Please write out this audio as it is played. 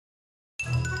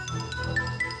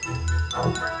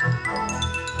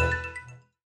Hi,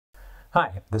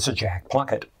 this is Jack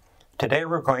Plunkett. Today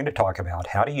we're going to talk about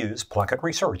how to use Plunkett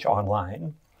Research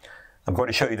Online. I'm going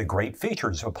to show you the great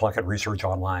features of Plunkett Research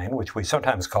Online, which we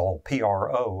sometimes call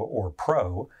PRO or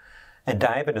Pro, and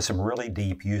dive into some really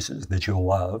deep uses that you'll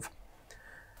love.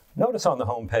 Notice on the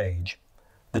home page,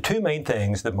 the two main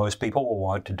things that most people will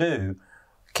want to do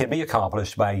can be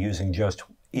accomplished by using just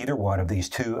either one of these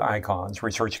two icons,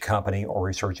 Research Company or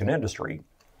Research and Industry.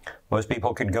 Most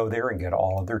people can go there and get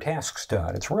all of their tasks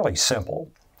done. It's really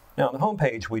simple. Now on the home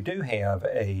page, we do have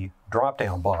a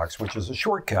drop-down box, which is a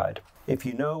shortcut. If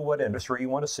you know what industry you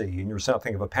want to see and you're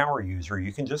something of a power user,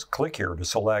 you can just click here to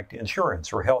select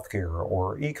insurance or healthcare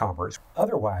or e-commerce.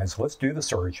 Otherwise, let's do the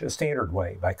search a standard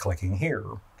way by clicking here.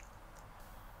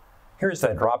 Here's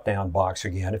that drop-down box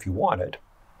again if you want it.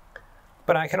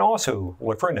 But I can also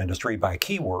look for an industry by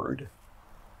keyword,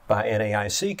 by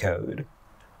NAIC code,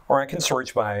 or I can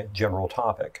search by general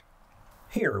topic.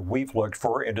 Here we've looked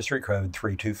for industry code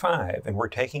 325, and we're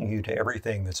taking you to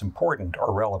everything that's important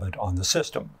or relevant on the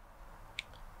system.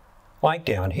 Like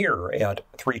down here at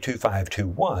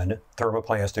 32521,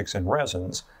 thermoplastics and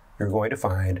resins, you're going to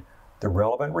find the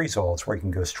relevant results where you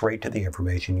can go straight to the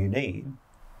information you need.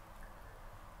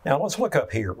 Now let's look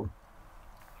up here.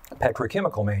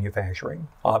 Petrochemical manufacturing,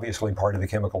 obviously part of the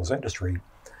chemicals industry.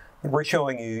 And we're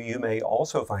showing you may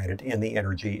also find it in the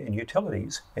energy and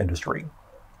utilities industry.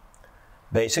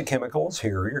 Basic chemicals,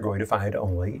 here you're going to find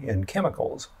only in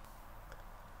chemicals.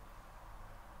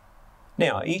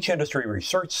 Now, each industry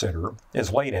research center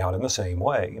is laid out in the same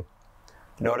way.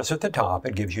 Notice at the top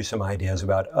it gives you some ideas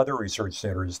about other research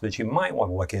centers that you might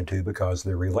want to look into because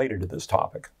they're related to this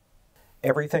topic.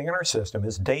 Everything in our system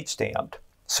is date stamped.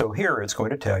 So here it's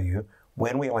going to tell you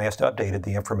when we last updated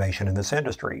the information in this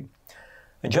industry.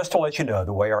 And just to let you know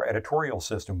the way our editorial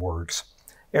system works,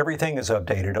 everything is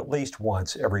updated at least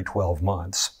once every 12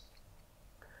 months.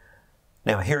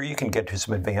 Now here you can get to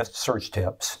some advanced search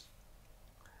tips.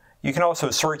 You can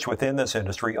also search within this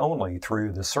industry only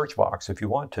through the search box if you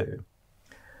want to.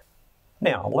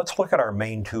 Now let's look at our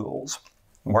main tools.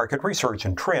 Market research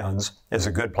and trends is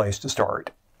a good place to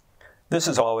start. This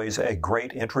is always a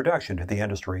great introduction to the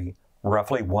industry,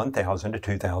 roughly 1,000 to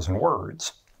 2,000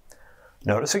 words.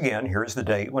 Notice again, here's the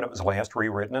date when it was last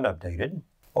rewritten and updated.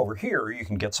 Over here, you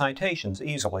can get citations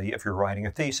easily if you're writing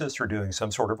a thesis or doing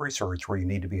some sort of research where you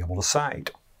need to be able to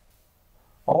cite.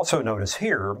 Also notice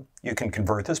here, you can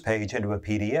convert this page into a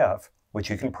PDF, which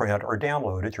you can print or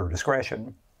download at your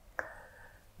discretion.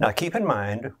 Now keep in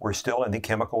mind, we're still in the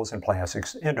chemicals and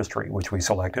plastics industry, which we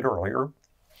selected earlier.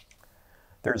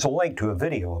 There's a link to a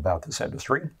video about this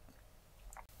industry.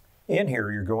 In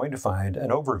here, you're going to find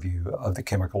an overview of the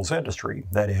chemicals industry,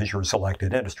 that is, your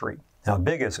selected industry. How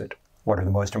big is it? What are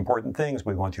the most important things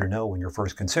we want you to know when you're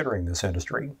first considering this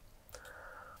industry?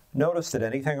 Notice that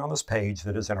anything on this page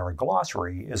that is in our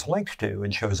glossary is linked to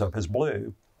and shows up as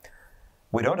blue.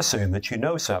 We don't assume that you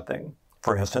know something.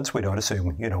 For instance, we don't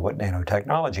assume you know what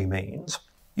nanotechnology means.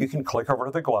 You can click over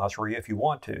to the glossary if you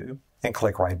want to, and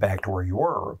click right back to where you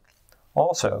were.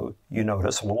 Also, you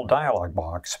notice a little dialog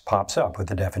box pops up with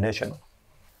the definition.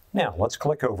 Now, let's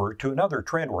click over to another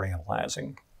trend we're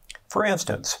analyzing. For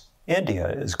instance, India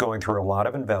is going through a lot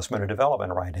of investment and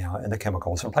development right now in the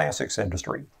chemicals and plastics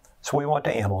industry, so we want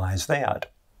to analyze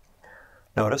that.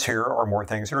 Notice here are more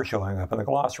things that are showing up in the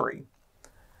glossary.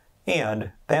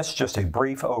 And that's just a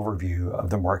brief overview of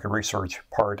the market research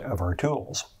part of our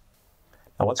tools.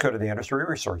 Now let's go to the Industry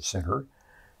Research Center.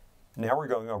 Now we're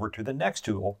going over to the next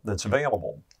tool that's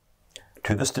available,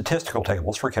 to the statistical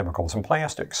tables for chemicals and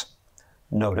plastics.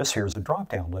 Notice here's a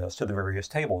drop-down list of the various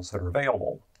tables that are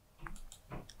available.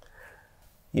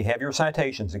 You have your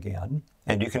citations again,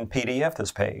 and you can PDF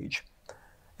this page.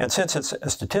 And since it's a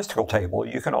statistical table,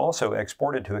 you can also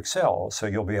export it to Excel, so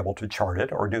you'll be able to chart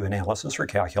it or do analysis or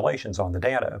calculations on the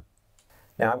data.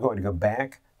 Now I'm going to go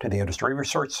back to the Industry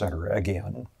Research Center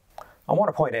again. I want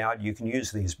to point out you can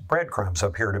use these breadcrumbs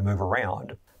up here to move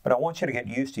around, but I want you to get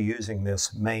used to using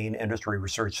this main Industry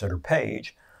Research Center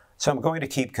page, so I'm going to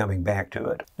keep coming back to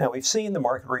it. Now we've seen the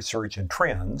market research and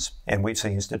trends, and we've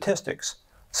seen statistics,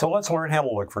 so let's learn how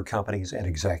to look for companies and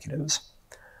executives.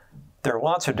 There are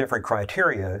lots of different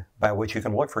criteria by which you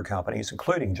can look for companies,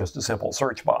 including just a simple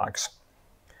search box.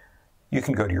 You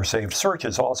can go to your saved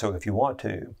searches also if you want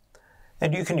to,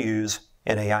 and you can use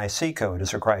NAIC code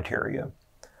as a criteria.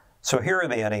 So here are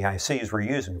the NAICs we're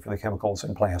using for the chemicals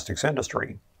and plastics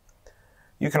industry.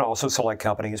 You can also select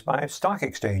companies by stock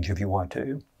exchange if you want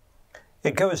to.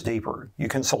 It goes deeper. You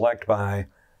can select by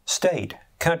state,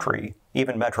 country,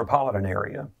 even metropolitan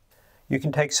area. You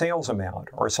can take sales amount,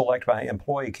 or select by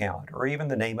employee count, or even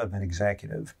the name of an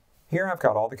executive. Here I've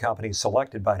got all the companies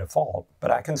selected by default,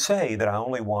 but I can say that I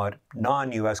only want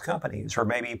non-US companies, or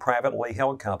maybe privately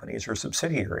held companies or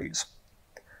subsidiaries.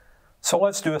 So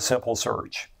let's do a simple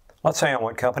search. Let's say I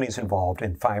want companies involved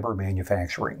in fiber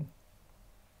manufacturing.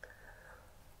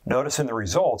 Notice in the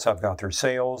results I've got their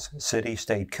sales, city,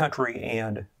 state, country,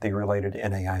 and the related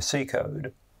NAIC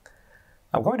code.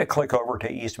 I'm going to click over to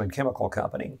Eastman Chemical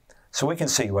Company so we can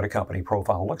see what a company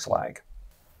profile looks like.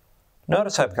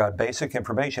 Notice I've got basic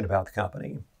information about the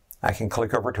company. I can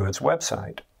click over to its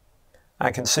website.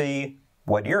 I can see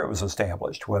what year it was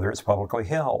established, whether it's publicly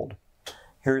held.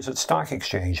 Here's its stock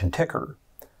exchange and ticker,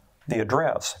 the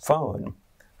address, phone.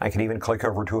 I can even click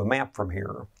over to a map from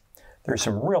here. There's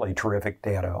some really terrific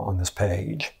data on this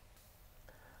page.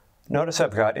 Notice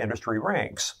I've got industry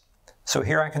ranks. So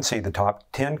here I can see the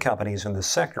top 10 companies in this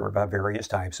sector by various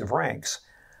types of ranks,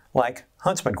 like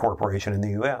Huntsman Corporation in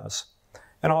the US,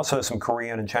 and also some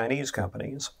Korean and Chinese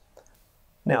companies.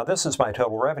 Now this is my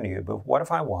total revenue, but what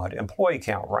if I want employee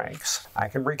count ranks? I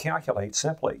can recalculate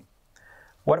simply.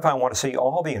 What if I want to see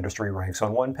all the industry ranks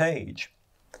on one page?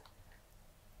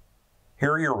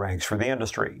 Here are your ranks for the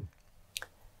industry.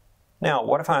 Now,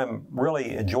 what if I'm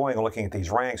really enjoying looking at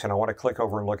these ranks and I want to click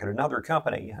over and look at another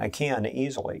company? I can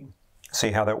easily.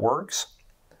 See how that works?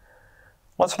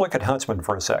 Let's look at Huntsman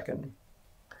for a second.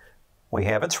 We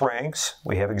have its ranks.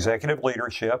 We have executive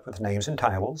leadership with names and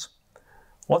titles.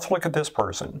 Let's look at this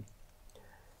person.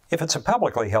 If it's a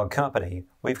publicly held company,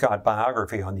 we've got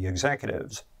biography on the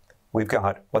executives. We've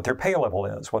got what their pay level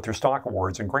is, what their stock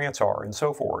awards and grants are, and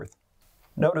so forth.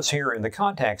 Notice here in the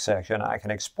contact section, I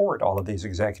can export all of these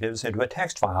executives into a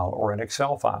text file or an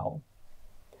Excel file.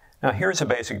 Now here's a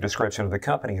basic description of the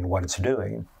company and what it's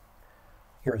doing.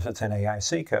 Here's its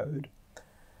NAIC code.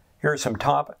 Here are some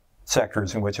top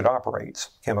sectors in which it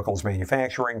operates: chemicals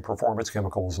manufacturing, performance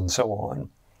chemicals, and so on.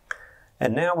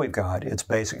 And now we've got its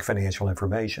basic financial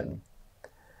information.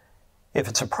 If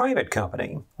it's a private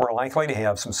company, we're likely to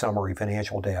have some summary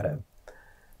financial data.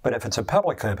 But if it's a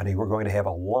public company, we're going to have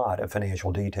a lot of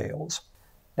financial details.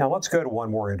 Now let's go to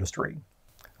one more industry.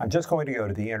 I'm just going to go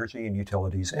to the energy and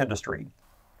utilities industry.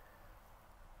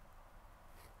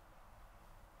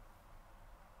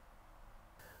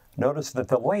 Notice that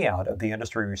the layout of the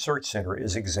Industry Research Center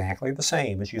is exactly the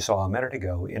same as you saw a minute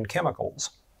ago in chemicals.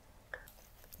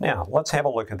 Now let's have a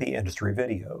look at the industry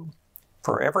video.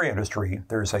 For every industry,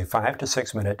 there's a 5 to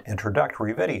 6 minute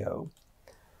introductory video.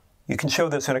 You can show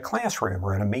this in a classroom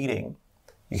or in a meeting.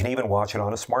 You can even watch it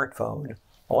on a smartphone.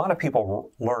 A lot of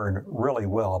people learn really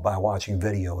well by watching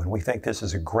video, and we think this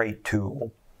is a great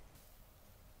tool.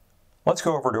 Let's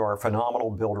go over to our Phenomenal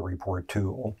Builder Report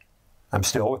tool. I'm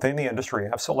still within the industry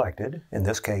I've selected, in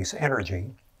this case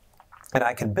energy, and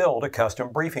I can build a custom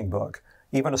briefing book,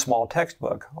 even a small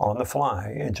textbook, on the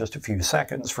fly in just a few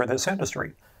seconds for this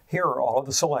industry. Here are all of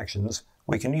the selections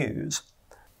we can use.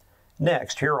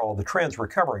 Next, here are all the trends we're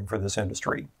covering for this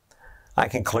industry. I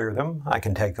can clear them, I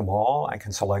can take them all, I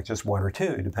can select just one or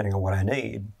two, depending on what I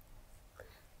need.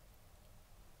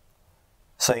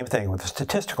 Same thing with the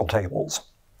statistical tables.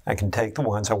 I can take the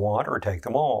ones I want or take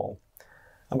them all.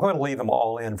 I'm going to leave them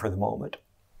all in for the moment.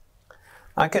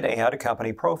 I could add a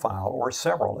company profile or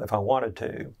several if I wanted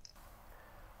to.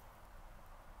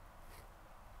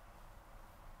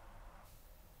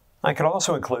 I can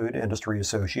also include industry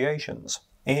associations,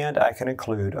 and I can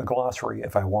include a glossary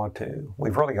if I want to.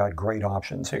 We've really got great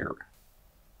options here.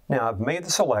 Now I've made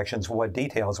the selections of what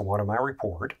details I want in my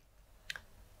report.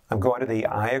 I'm going to the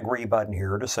I agree button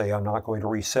here to say I'm not going to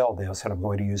resell this and I'm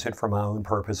going to use it for my own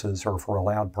purposes or for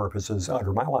allowed purposes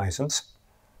under my license.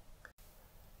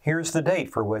 Here's the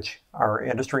date for which our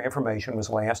industry information was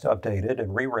last updated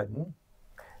and rewritten,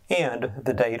 and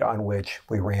the date on which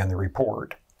we ran the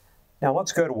report. Now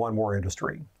let's go to one more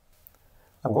industry.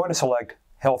 I'm going to select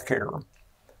healthcare.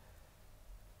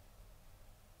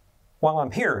 While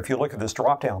I'm here, if you look at this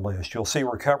drop-down list, you'll see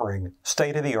we're covering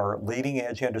state-of-the-art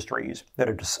leading-edge industries that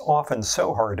are often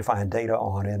so hard to find data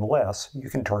on unless you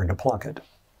can turn to Plunkett.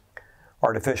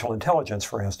 Artificial intelligence,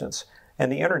 for instance,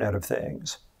 and the Internet of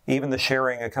Things, even the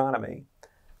sharing economy.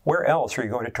 Where else are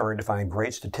you going to turn to find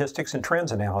great statistics and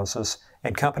trends analysis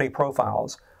and company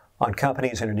profiles on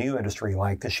companies in a new industry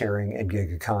like the sharing and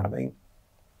gig economy?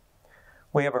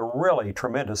 We have a really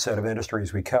tremendous set of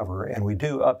industries we cover, and we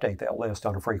do update that list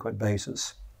on a frequent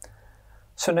basis.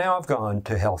 So now I've gone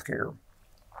to healthcare.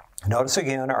 Notice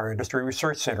again, our Industry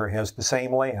Research Center has the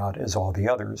same layout as all the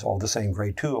others, all the same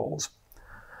great tools.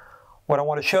 What I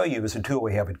want to show you is a tool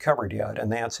we haven't covered yet, and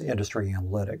that's Industry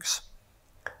Analytics.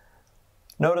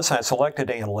 Notice I selected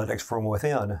analytics from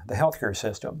within the healthcare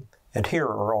system, and here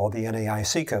are all the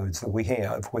NAIC codes that we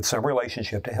have with some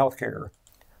relationship to healthcare.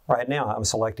 Right now I'm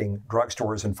selecting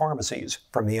drugstores and pharmacies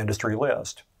from the industry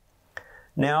list.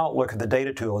 Now look at the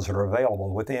data tools that are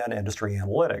available within Industry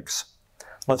Analytics.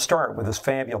 Let's start with this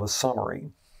fabulous summary.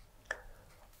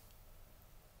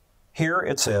 Here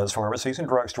it says Pharmacies and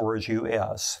Drugstores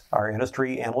US. Our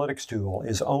Industry Analytics tool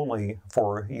is only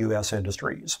for US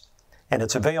industries, and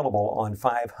it's available on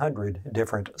 500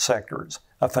 different sectors.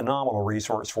 A phenomenal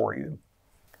resource for you.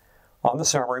 On the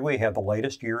summary, we have the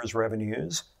latest year's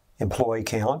revenues, employee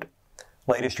count,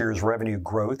 latest year's revenue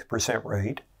growth percent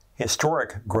rate,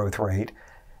 historic growth rate,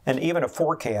 and even a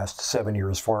forecast 7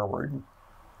 years forward.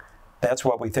 That's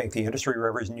what we think the industry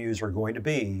revenues are going to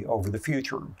be over the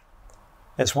future,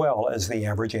 as well as the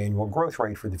average annual growth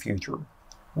rate for the future.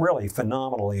 Really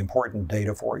phenomenally important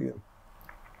data for you.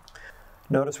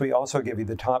 Notice we also give you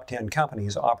the top 10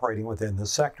 companies operating within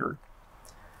this sector.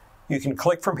 You can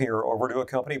click from here over to a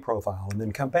company profile and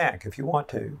then come back if you want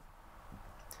to.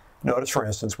 Notice, for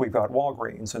instance, we've got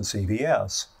Walgreens and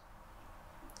CVS.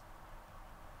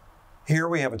 Here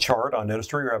we have a chart on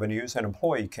industry revenues and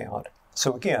employee count.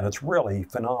 So again, it's really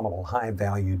phenomenal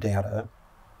high-value data.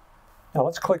 Now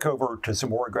let's click over to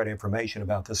some more great information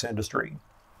about this industry.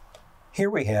 Here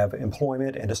we have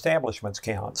employment and establishments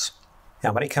counts.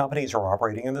 How many companies are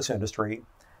operating in this industry,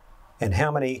 and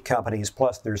how many companies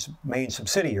plus their main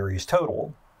subsidiaries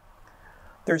total.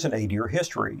 There's an 8-year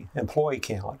history, employee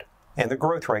count, and the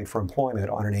growth rate for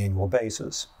employment on an annual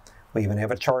basis. We even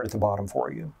have a chart at the bottom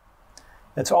for you.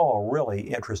 It's all really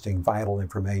interesting, vital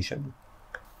information.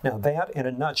 Now that, in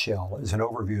a nutshell, is an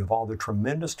overview of all the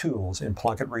tremendous tools in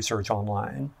Plunkett Research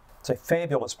Online. It's a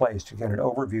fabulous place to get an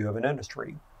overview of an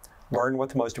industry, learn what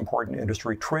the most important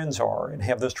industry trends are, and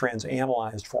have those trends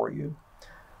analyzed for you.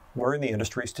 Learn the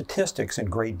industry statistics in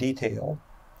great detail.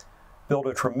 Build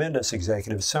a tremendous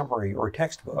executive summary or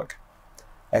textbook.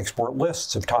 Export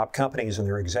lists of top companies and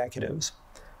their executives.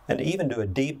 And even do a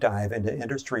deep dive into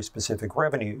industry-specific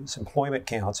revenues, employment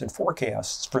counts, and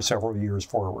forecasts for several years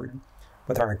forward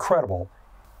with our incredible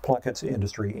Plunkett's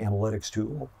Industry Analytics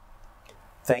tool.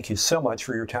 Thank you so much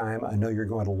for your time. I know you're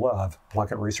going to love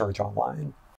Plunkett Research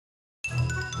Online.